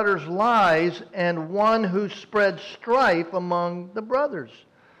who utters lies, and one who spreads strife among the brothers.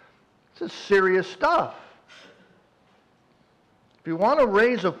 This is serious stuff. If you want to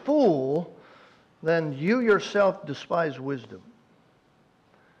raise a fool, then you yourself despise wisdom.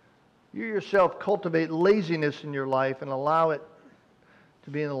 You yourself cultivate laziness in your life and allow it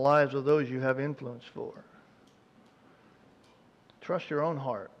to be in the lives of those you have influence for. Trust your own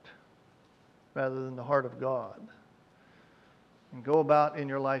heart rather than the heart of God. And go about in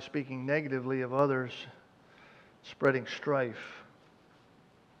your life speaking negatively of others, spreading strife.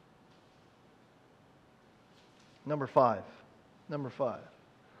 Number five.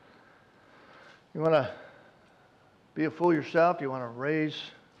 You want to be a fool yourself? You want to raise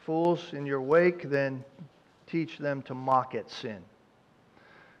fools in your wake? Then teach them to mock at sin.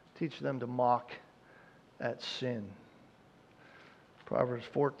 Teach them to mock at sin. Proverbs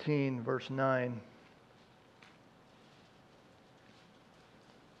 14, verse 9.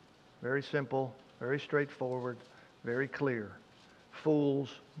 Very simple, very straightforward, very clear. Fools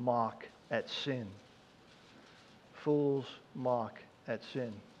mock at sin. Fools mock at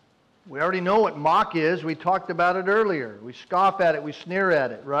sin. We already know what mock is. We talked about it earlier. We scoff at it. We sneer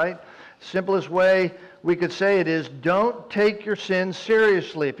at it, right? Simplest way we could say it is, don't take your sin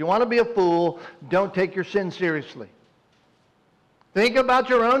seriously. If you want to be a fool, don't take your sin seriously. Think about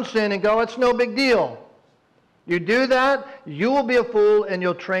your own sin and go, it's no big deal. You do that, you will be a fool and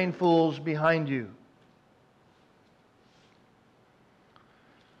you'll train fools behind you.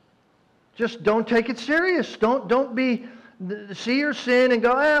 Just don't take it serious. Don't see your sin and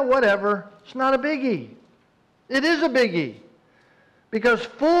go, whatever. It's not a biggie. It is a biggie. Because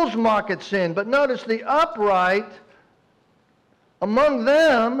fools mock at sin. But notice the upright among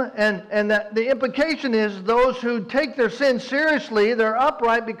them, and that the implication is those who take their sin seriously, they're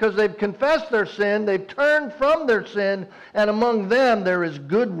upright because they've confessed their sin, they've turned from their sin, and among them there is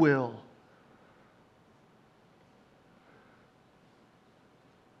goodwill.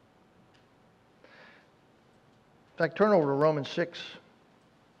 In fact, turn over to Romans 6,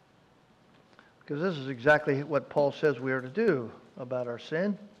 because this is exactly what Paul says we are to do about our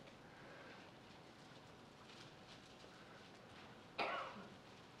sin.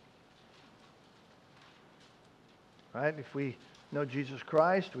 Right? If we know Jesus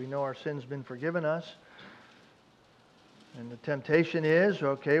Christ, we know our sin's been forgiven us. And the temptation is,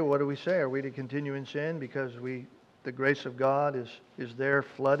 okay, what do we say? Are we to continue in sin because the grace of God is there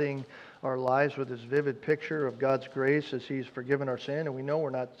flooding our lives with this vivid picture of God's grace as He's forgiven our sin? And we know we're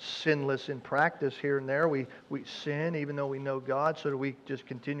not sinless in practice here and there. We sin even though we know God. So do we just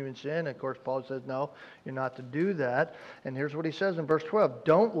continue in sin? And of course, Paul says, no, you're not to do that. And here's what he says in verse 12.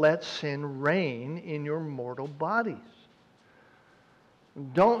 Don't let sin reign in your mortal bodies.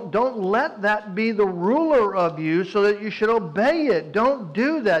 Don't let that be the ruler of you so that you should obey it. Don't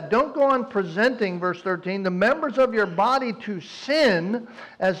do that. Don't go on presenting, verse 13, the members of your body to sin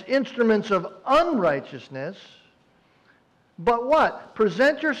as instruments of unrighteousness. But what?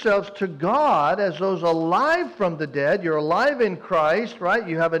 Present yourselves to God as those alive from the dead. You're alive in Christ, right?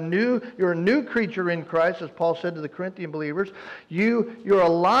 You're a new creature in Christ, as Paul said to the Corinthian believers. You're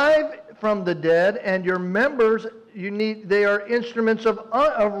alive from the dead, and your members, they are instruments of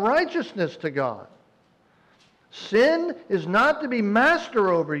righteousness to God. Sin is not to be master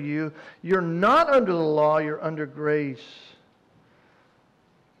over you. You're not under the law, you're under grace.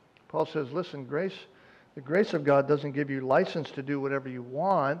 Paul says, listen, the grace of God doesn't give you license to do whatever you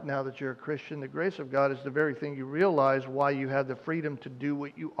want now that you're a Christian. The grace of God is the very thing you realize why you have the freedom to do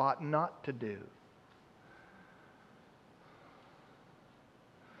what you ought not to do.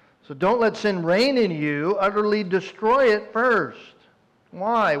 So don't let sin reign in you. Utterly destroy it first.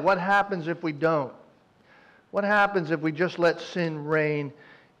 Why? What happens if we don't? What happens if we just let sin reign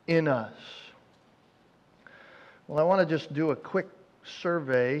in us? Well, I want to just do a quick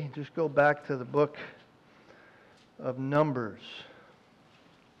survey. Just go back to the book of Numbers.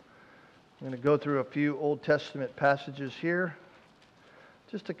 I'm going to go through a few Old Testament passages here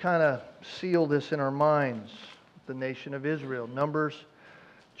just to kind of seal this in our minds. The nation of Israel. Numbers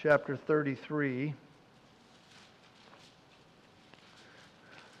chapter 33.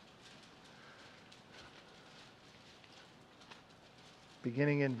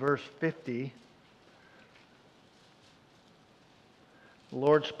 Beginning in verse 50. The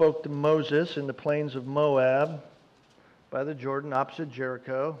Lord spoke to Moses in the plains of Moab, by the Jordan opposite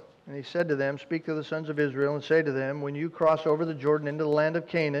Jericho. And he said to them, speak to the sons of Israel and say to them, when you cross over the Jordan into the land of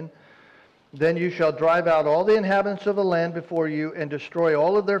Canaan, then you shall drive out all the inhabitants of the land before you and destroy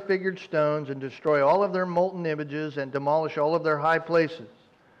all of their figured stones and destroy all of their molten images and demolish all of their high places.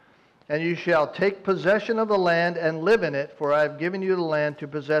 And you shall take possession of the land and live in it, for I have given you the land to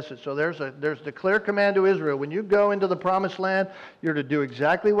possess it. So there's the clear command to Israel. When you go into the promised land, you're to do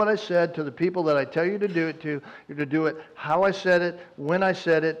exactly what I said to the people that I tell you to do it to. You're to do it how I said it, when I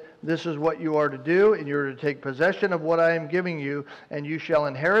said it. This is what you are to do, and you're to take possession of what I am giving you. And you shall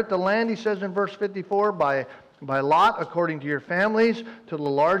inherit the land, he says in verse 54, by lot according to your families. To the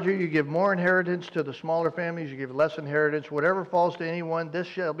larger you give more inheritance, to the smaller families you give less inheritance. Whatever falls to anyone, this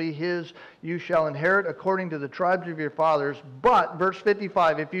shall be his. You shall inherit according to the tribes of your fathers. But, verse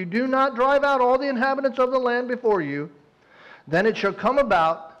 55, if you do not drive out all the inhabitants of the land before you, then it shall come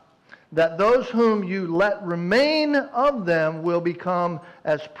about that those whom you let remain of them will become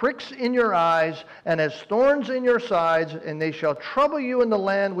as pricks in your eyes and as thorns in your sides, and they shall trouble you in the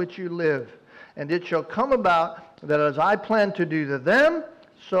land which you live. And it shall come about that as I plan to do to them,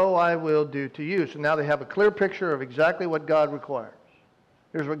 so I will do to you. So now they have a clear picture of exactly what God requires.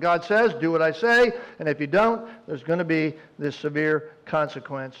 Here's what God says, do what I say, and if you don't, there's going to be this severe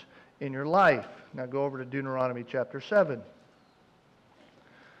consequence in your life. Now go over to Deuteronomy chapter 7.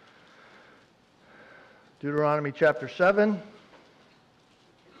 Deuteronomy chapter 7.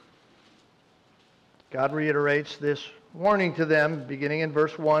 God reiterates this warning to them, beginning in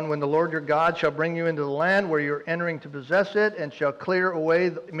verse 1, when the Lord your God shall bring you into the land where you are entering to possess it, and shall clear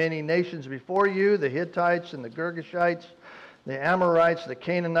away many nations before you, the Hittites and the Girgashites, the Amorites, the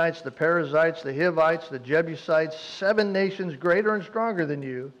Canaanites, the Perizzites, the Hivites, the Jebusites, 7 nations greater and stronger than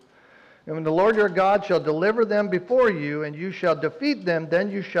you. And when the Lord your God shall deliver them before you, and you shall defeat them,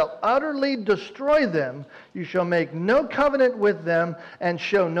 then you shall utterly destroy them. You shall make no covenant with them, and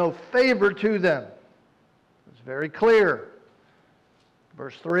show no favor to them. It's very clear.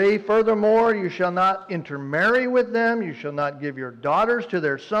 Verse 3, furthermore, you shall not intermarry with them. You shall not give your daughters to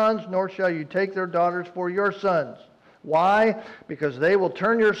their sons, nor shall you take their daughters for your sons. Why? Because they will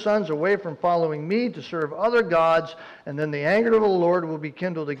turn your sons away from following me to serve other gods, and then the anger of the Lord will be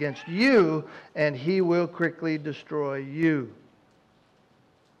kindled against you, and he will quickly destroy you.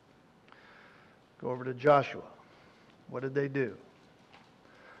 Go over to Joshua. What did they do?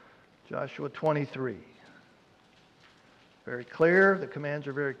 Joshua 23. Very clear. The commands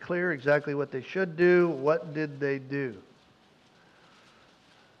are very clear, exactly what they should do. What did they do?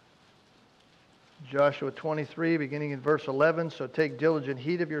 Joshua 23, beginning in verse 11. So take diligent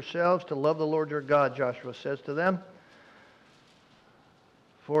heed of yourselves to love the Lord your God, Joshua says to them.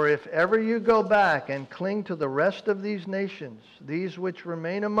 For if ever you go back and cling to the rest of these nations, these which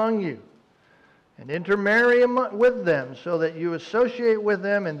remain among you, and intermarry with them, so that you associate with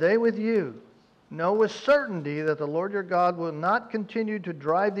them and they with you, know with certainty that the Lord your God will not continue to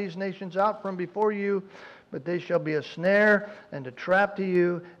drive these nations out from before you, but they shall be a snare and a trap to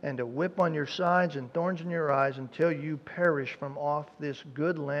you, and a whip on your sides and thorns in your eyes, until you perish from off this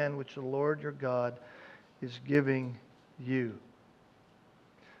good land which the Lord your God is giving you.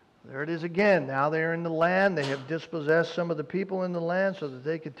 There it is again. Now they are in the land. They have dispossessed some of the people in the land so that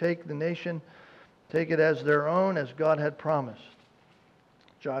they could take the nation, take it as their own, as God had promised.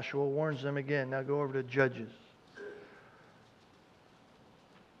 Joshua warns them again. Now go over to Judges.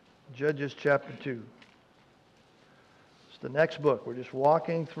 Judges chapter 2. It's the next book. We're just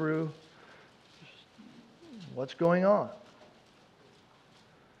walking through what's going on.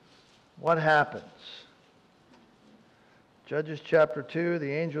 What happens? Judges chapter 2,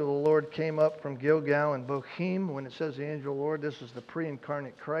 the angel of the Lord came up from Gilgal and Bochim. When it says the angel of the Lord, this is the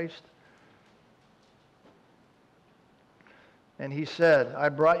pre-incarnate Christ. And he said, I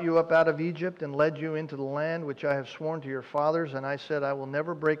brought you up out of Egypt and led you into the land which I have sworn to your fathers. And I said, I will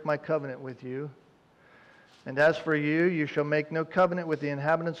never break my covenant with you. And as for you, you shall make no covenant with the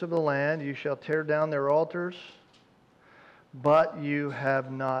inhabitants of the land. You shall tear down their altars. But you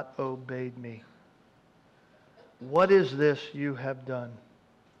have not obeyed me. What is this you have done?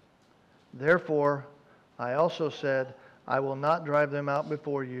 Therefore, I also said, I will not drive them out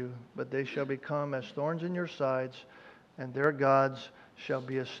before you, but they shall become as thorns in your sides, and their gods shall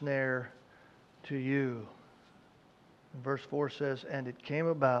be a snare to you. And verse 4 says, and it came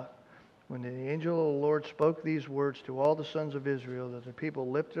about, when the angel of the Lord spoke these words to all the sons of Israel, that the people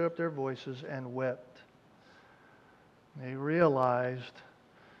lifted up their voices and wept. They realized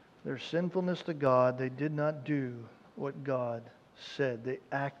their sinfulness to God. They did not do what God said. They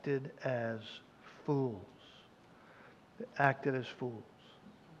acted as fools. They acted as fools.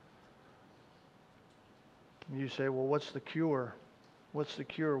 You say, well, what's the cure? What's the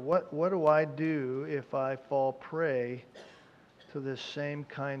cure? What do I do if I fall prey to this same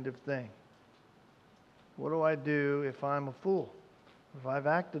kind of thing? What do I do if I'm a fool? If I've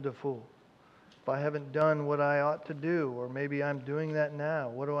acted a fool? If I haven't done what I ought to do, or maybe I'm doing that now,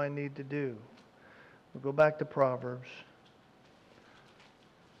 what do I need to do? We'll go back to Proverbs.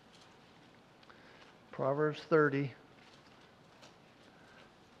 Proverbs 30.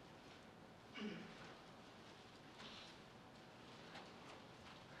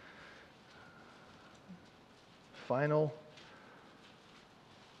 Final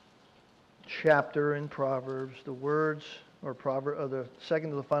chapter in Proverbs, the words, or the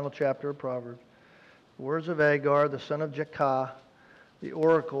second to the final chapter of Proverbs. The words of Agar, the son of Jakeh, the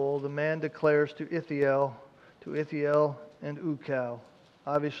oracle, the man declares to Ithiel and Ukal.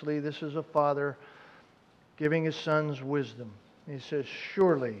 Obviously, this is a father giving his sons wisdom. He says,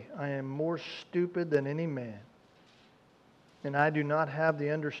 surely I am more stupid than any man, and I do not have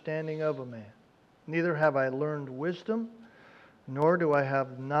the understanding of a man. Neither have I learned wisdom, nor do I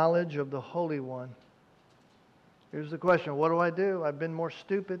have knowledge of the Holy One. Here's the question, what do I do? I've been more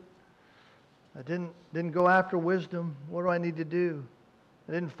stupid. I didn't go after wisdom. What do I need to do?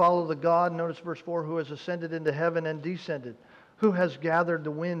 I didn't follow the God, notice verse 4, who has ascended into heaven and descended. Who has gathered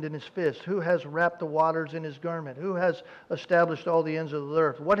the wind in his fist? Who has wrapped the waters in his garment? Who has established all the ends of the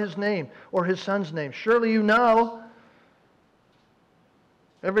earth? What his name or his son's name? Surely you know.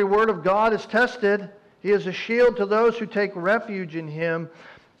 Every word of God is tested. He is a shield to those who take refuge in him.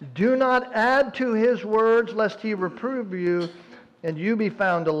 Do not add to his words, lest he reprove you, and you be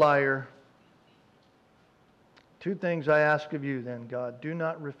found a liar. Two things I ask of you then, God. Do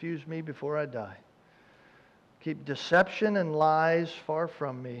not refuse me before I die. Keep deception and lies far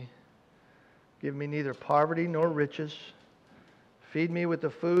from me. Give me neither poverty nor riches. Feed me with the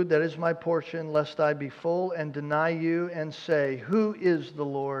food that is my portion, lest I be full and deny you and say, who is the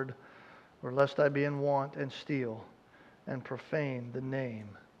Lord? Or lest I be in want and steal and profane the name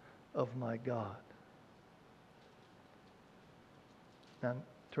of my God. Now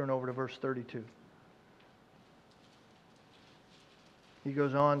turn over to verse 32. He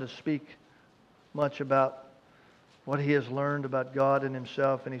goes on to speak much about what he has learned about God and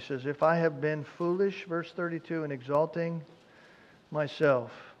himself. And he says, if I have been foolish, verse 32, in exalting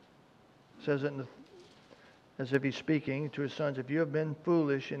myself, says it as if he's speaking to his sons, if you have been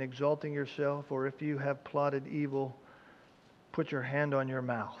foolish in exalting yourself, or if you have plotted evil, put your hand on your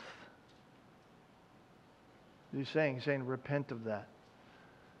mouth. He's saying, repent of that.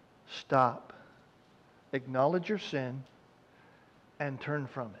 Stop. Acknowledge your sin and turn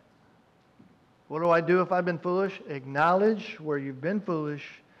from it. What do I do if I've been foolish? Acknowledge where you've been foolish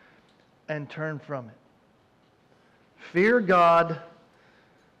and turn from it. Fear God.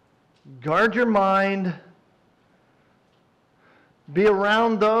 Guard your mind. Be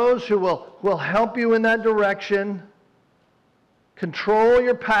around those who will help you in that direction. Control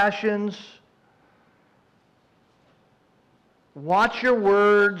your passions. Watch your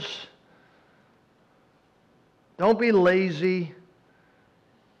words. Don't be lazy.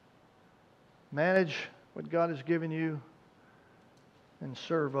 Manage what God has given you and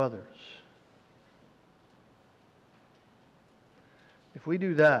serve others. If we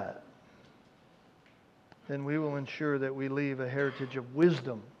do that, then we will ensure that we leave a heritage of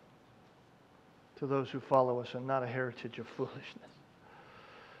wisdom to those who follow us and not a heritage of foolishness.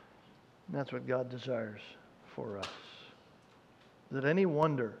 And that's what God desires for us. Is it any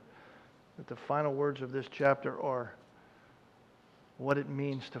wonder that the final words of this chapter are what it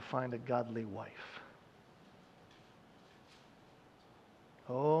means to find a godly wife?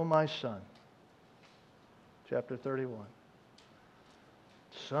 Oh, my son, chapter 31,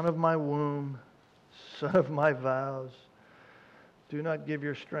 son of my womb, son of my vows, do not give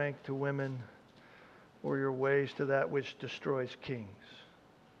your strength to women or your ways to that which destroys kings.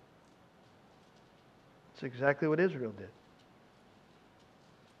 It's exactly what Israel did.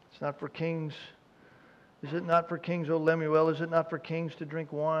 It's not for kings. Is it not for kings, O Lemuel? Is it not for kings to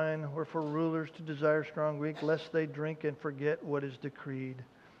drink wine, or for rulers to desire strong drink, lest they drink and forget what is decreed,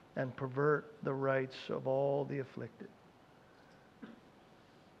 and pervert the rights of all the afflicted?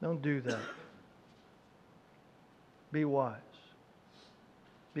 Don't do that. Be wise.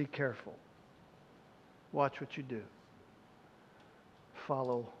 Be careful. Watch what you do.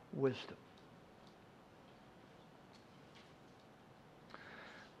 Follow wisdom.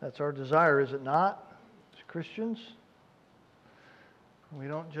 That's our desire, is it not? As Christians, we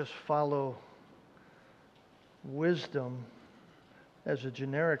don't just follow wisdom as a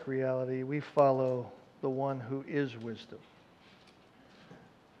generic reality. We follow the one who is wisdom.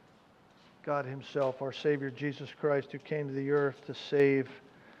 God himself, our Savior Jesus Christ, who came to the earth to save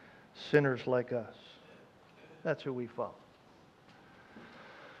sinners like us. That's who we follow.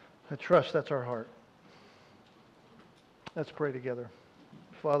 I trust that's our heart. Let's pray together.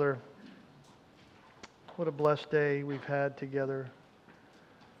 Father, what a blessed day we've had together.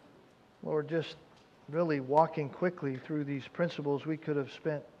 Lord, just really walking quickly through these principles, we could have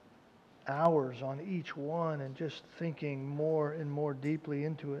spent hours on each one and just thinking more and more deeply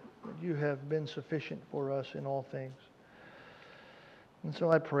into it. You have been sufficient for us in all things. And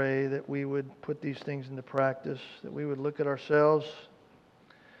so I pray that we would put these things into practice, that we would look at ourselves,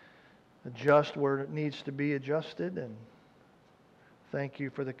 adjust where it needs to be adjusted, and thank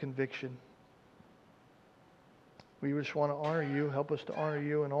you for the conviction. We just want to honor you. Help us to honor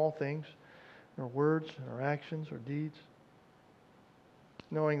you in all things, our words, our actions, our deeds,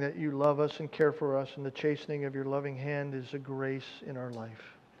 knowing that you love us and care for us, and the chastening of your loving hand is a grace in our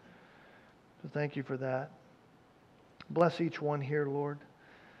life. So thank you for that. Bless each one here, Lord.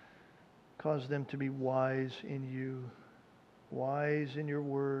 Cause them to be wise in you, wise in your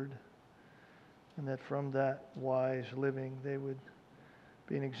word, and that from that wise living they would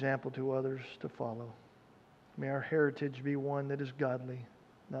be an example to others to follow. May our heritage be one that is godly,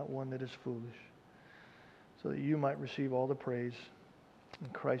 not one that is foolish, so that you might receive all the praise. In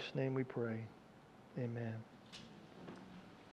Christ's name we pray. Amen.